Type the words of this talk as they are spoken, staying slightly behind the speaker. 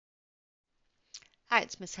Hi,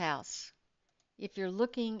 it's Miss House. If you're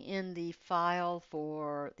looking in the file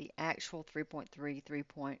for the actual 3.3,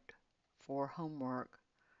 3.4 homework,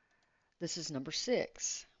 this is number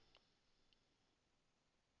 6.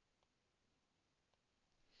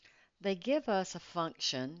 They give us a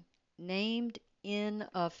function named n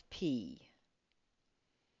of p,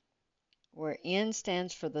 where n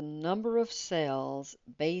stands for the number of cells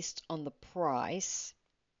based on the price.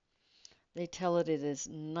 They tell it is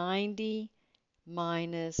 90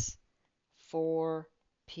 minus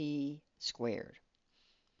 4p squared.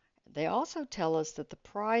 They also tell us that the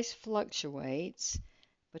price fluctuates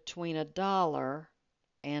between $1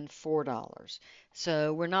 and $4.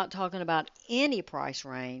 So we're not talking about any price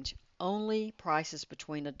range, only prices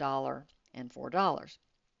between $1 and $4.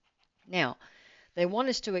 Now, they want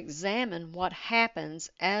us to examine what happens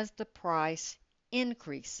as the price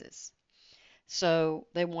increases. So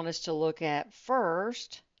they want us to look at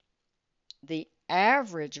first the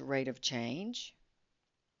average rate of change.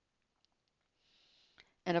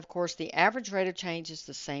 And of course, the average rate of change is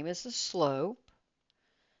the same as the slope,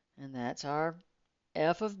 and that's our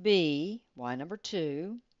f of b, y number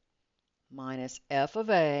 2, minus f of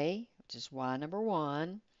a, which is y number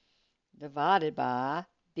 1, divided by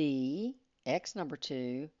b, x number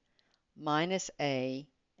 2, minus a,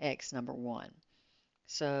 x number 1.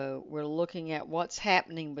 So we're looking at what's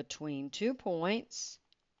happening between 2 points,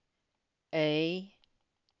 a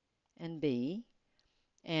and b,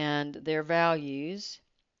 and their values,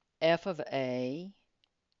 f of a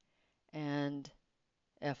and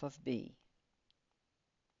f of b.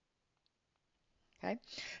 Okay,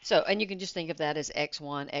 so, and you can just think of that as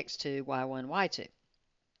x1, x2, y1, y2.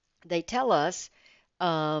 They tell us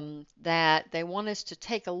that they want us to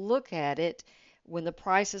take a look at it when the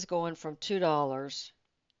price is going from $2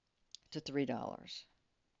 to $3.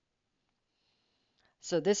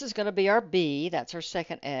 So this is going to be our b, that's our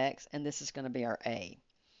second x, and this is going to be our a.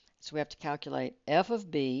 So we have to calculate f of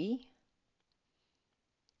b,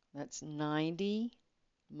 that's 90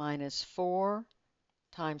 minus 4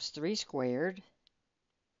 times 3 squared.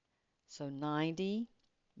 So 90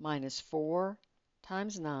 minus 4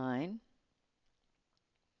 times 9,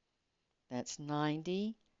 that's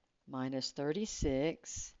 90 minus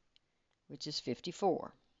 36, which is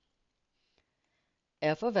 54.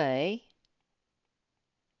 F of A,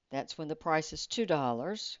 that's when the price is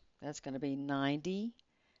 $2. That's going to be 90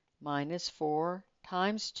 minus 4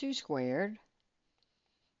 times 2 squared,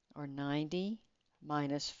 or 90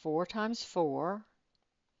 minus 4 times 4,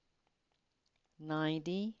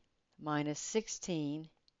 90 minus 16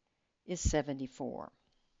 is 74.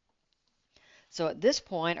 So at this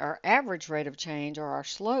point, our average rate of change, or our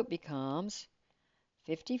slope, becomes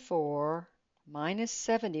 54 minus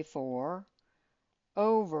 74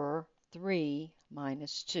 over 3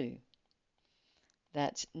 minus 2.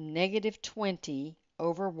 That's negative 20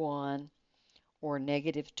 over 1, or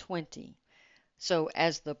negative 20. So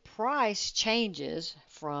as the price changes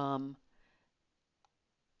from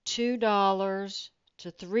 $2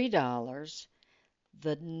 to $3,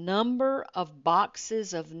 the number of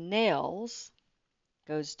boxes of nails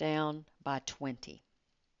goes down by 20.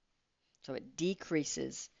 So it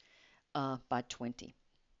decreases by 20.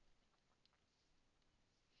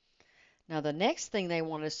 Now the next thing they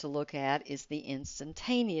want us to look at is the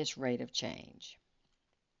instantaneous rate of change.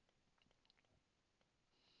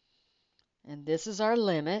 And this is our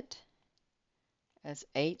limit as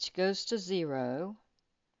h goes to 0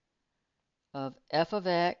 of f of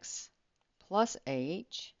x plus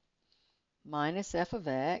h minus f of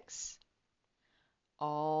x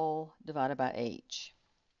all divided by h.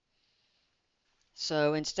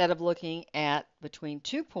 So instead of looking at between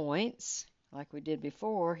 2 points, like we did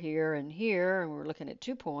before, here, and we're looking at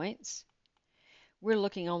 2 points, we're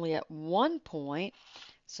looking only at 1 point,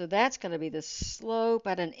 so that's going to be the slope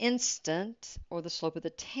at an instant, or the slope of the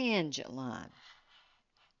tangent line.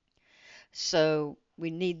 So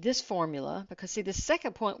we need this formula, because see, the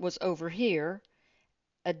second point was over here,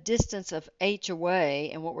 a distance of h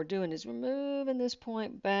away, and what we're doing is we're moving this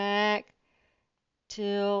point back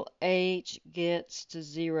till h gets to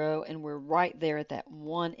 0, and we're right there at that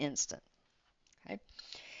one instant. Okay.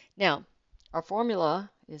 Now, our formula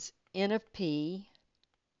is n of p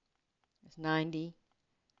is 90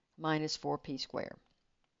 minus 4p squared.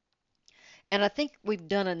 And I think we've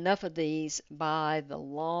done enough of these by the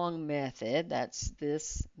long method. That's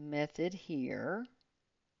this method here.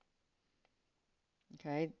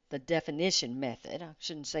 Okay, the definition method. I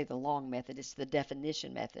shouldn't say the long method, it's the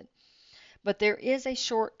definition method. But there is a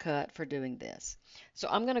shortcut for doing this. So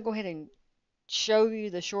I'm going to go ahead and show you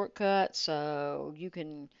the shortcut so you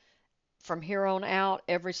can from here on out,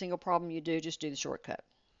 every single problem you do, just do the shortcut.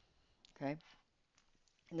 Okay?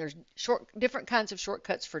 And there's different kinds of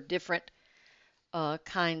shortcuts for different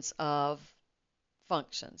kinds of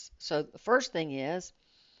functions. So the first thing is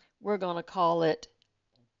we're going to call it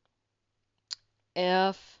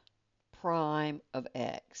f prime of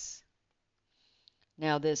x.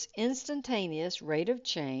 Now this instantaneous rate of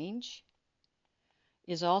change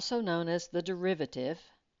is also known as the derivative,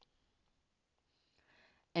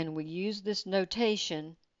 and we use this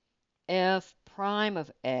notation f prime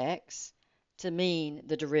of x to mean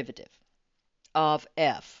the derivative of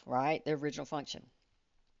f, right? The original function.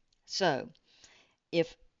 So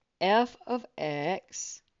if f of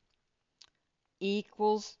x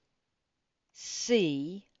equals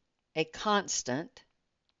c, a constant,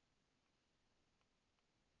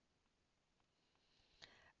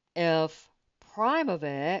 f prime of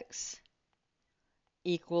x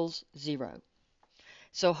equals 0.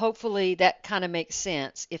 So hopefully that kind of makes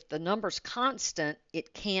sense. If the number's constant,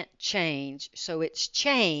 it can't change. So its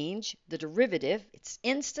change, the derivative, its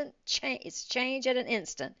instant change, its change at an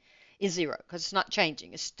instant is 0 because it's not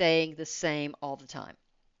changing. It's staying the same all the time.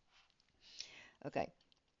 Okay.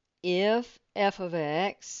 If f of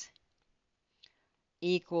x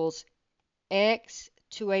equals x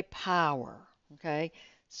to a power, okay,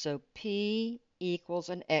 so p equals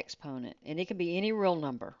an exponent, and it can be any real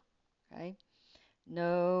number, okay?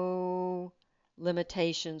 No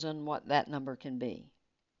limitations on what that number can be.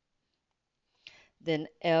 Then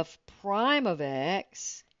f prime of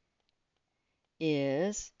x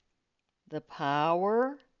is the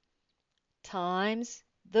power times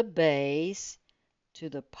the base to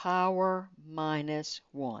the power minus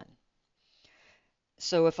 1.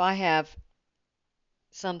 So if I have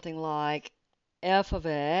something like f of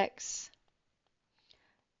x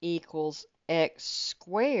equals x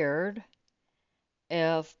squared,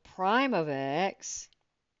 f prime of x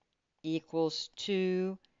equals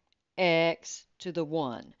 2x to the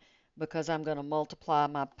 1, because I'm going to multiply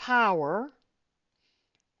my power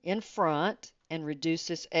in front and reduce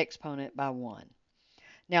this exponent by 1.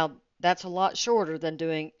 Now, that's a lot shorter than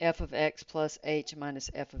doing f of x plus h minus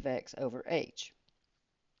f of x over h.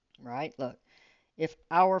 Right? Look, if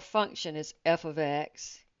our function is f of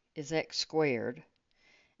x is x squared,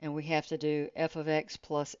 and we have to do f of x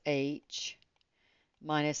plus h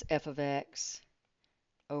minus f of x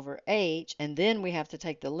over h, and then we have to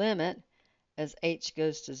take the limit as h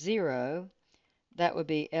goes to 0, that would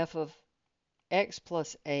be f of x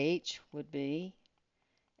plus h would be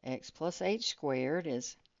x plus h squared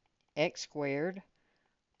is x squared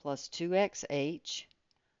plus 2xh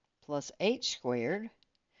plus h squared.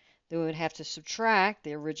 Then we would have to subtract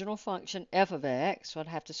the original function f of x, so I'd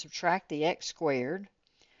have to subtract the x squared.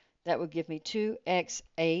 That would give me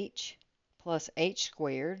 2xh plus h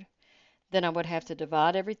squared. Then I would have to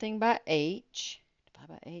divide everything by h.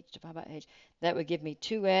 Divide by h. That would give me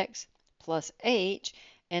 2x plus h.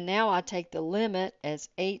 And now I take the limit as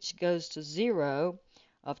h goes to 0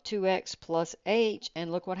 of 2x plus h,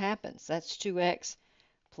 and look what happens. That's 2x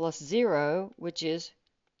plus 0, which is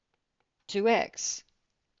 2x.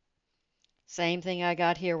 Same thing I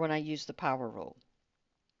got here when I used the power rule.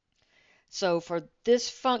 So for this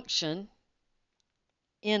function,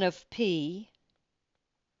 n of p,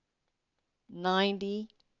 90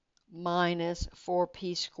 minus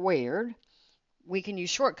 4p squared, we can use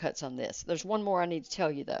shortcuts on this. There's one more I need to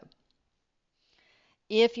tell you though.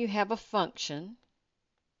 If you have a function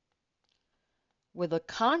with a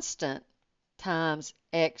constant times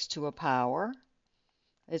x to a power,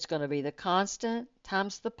 it's going to be the constant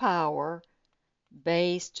times the power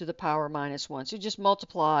base to the power minus 1. So you just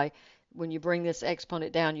multiply. When you bring this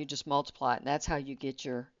exponent down, you just multiply it, and that's how you get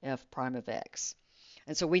your f prime of x.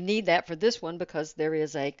 And so we need that for this one because there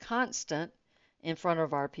is a constant in front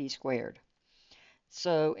of our p squared.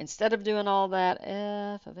 So instead of doing all that,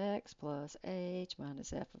 f of x plus h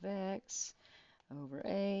minus f of x over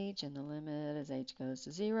h, and the limit as h goes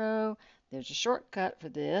to 0, there's a shortcut for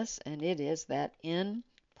this, and it is that n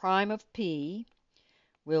prime of p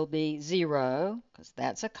will be 0, because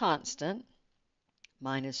that's a constant,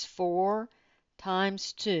 minus 4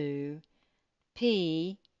 times 2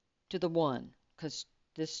 p to the 1, because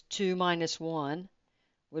this 2 minus 1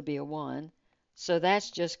 would be a 1. So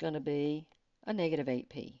that's just going to be a negative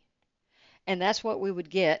 8p. And that's what we would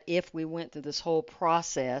get if we went through this whole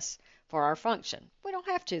process for our function. We don't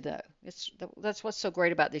have to, though. That's what's so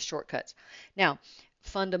great about these shortcuts. Now,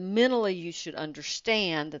 fundamentally, you should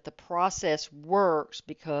understand that the process works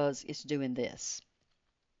because it's doing this.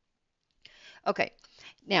 Okay,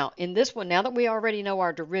 now in this one, now that we already know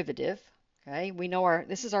our derivative, okay, we know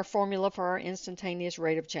this is our formula for our instantaneous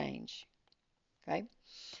rate of change. Okay.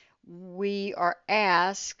 We are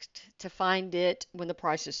asked to find it when the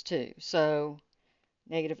price is 2. So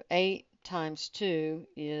negative 8 times 2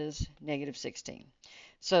 is negative 16.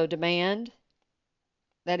 So demand,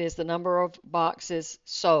 that is the number of boxes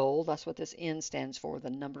sold, that's what this N stands for,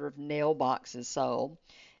 the number of nail boxes sold,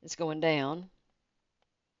 is going down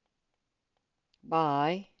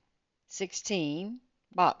by 16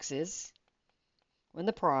 boxes when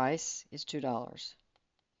the price is $2.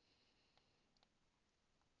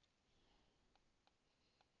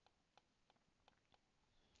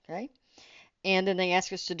 Okay? And then they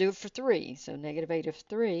ask us to do it for 3. So negative 8 of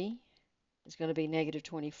 3 is going to be negative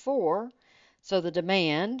 24. So the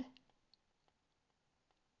demand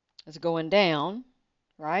is going down,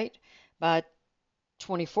 right, by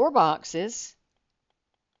 24 boxes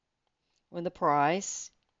when the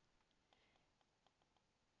price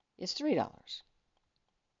is $3.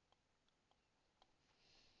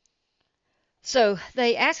 So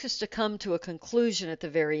they ask us to come to a conclusion at the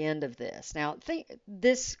very end of this. Now,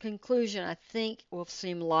 this conclusion, I think, will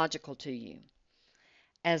seem logical to you.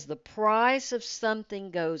 As the price of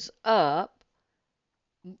something goes up,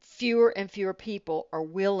 fewer and fewer people are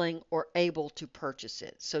willing or able to purchase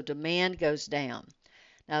it. So demand goes down.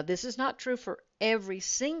 Now, this is not true for every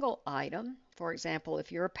single item. For example,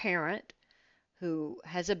 if you're a parent who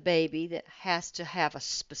has a baby that has to have a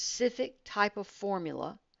specific type of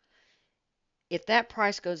formula, if that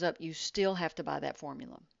price goes up, you still have to buy that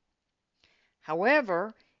formula.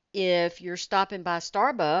 However, if you're stopping by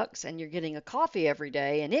Starbucks and you're getting a coffee every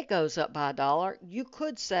day and it goes up by $1, you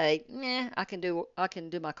could say, "Nah, I can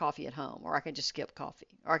do my coffee at home, or I can just skip coffee,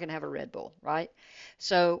 or I can have a Red Bull," right?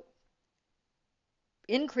 So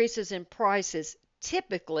increases in prices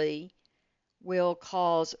typically will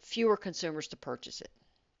cause fewer consumers to purchase it.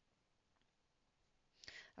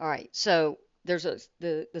 All right, so there's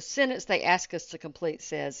the sentence they ask us to complete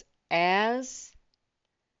says, as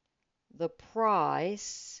the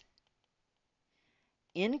price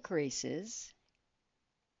increases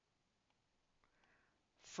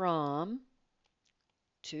from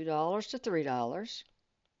 $2 to $3,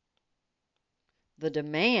 the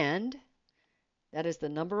demand, that is the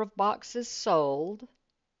number of boxes sold,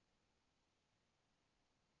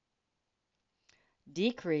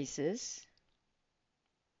 decreases.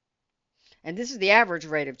 And this is the average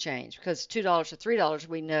rate of change, because $2 to $3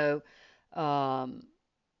 we know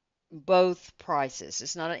both prices.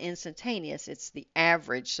 It's not an instantaneous, it's the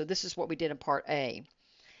average. So this is what we did in part A.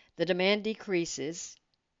 The demand decreases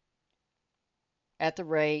at the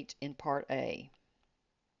rate in part A.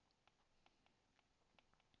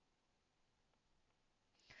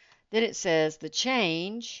 Then it says the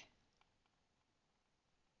change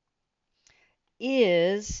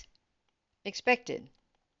is expected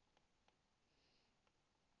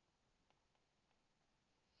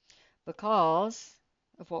because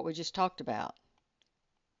of what we just talked about.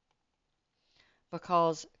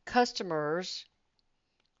 Because customers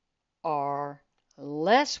are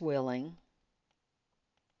less willing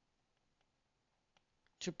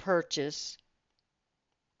to purchase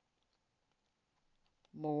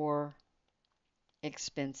more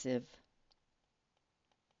expensive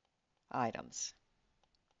items.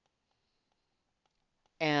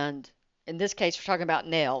 And in this case, we're talking about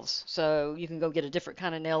nails. So you can go get a different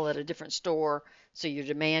kind of nail at a different store, so your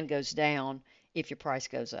demand goes down if your price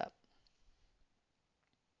goes up.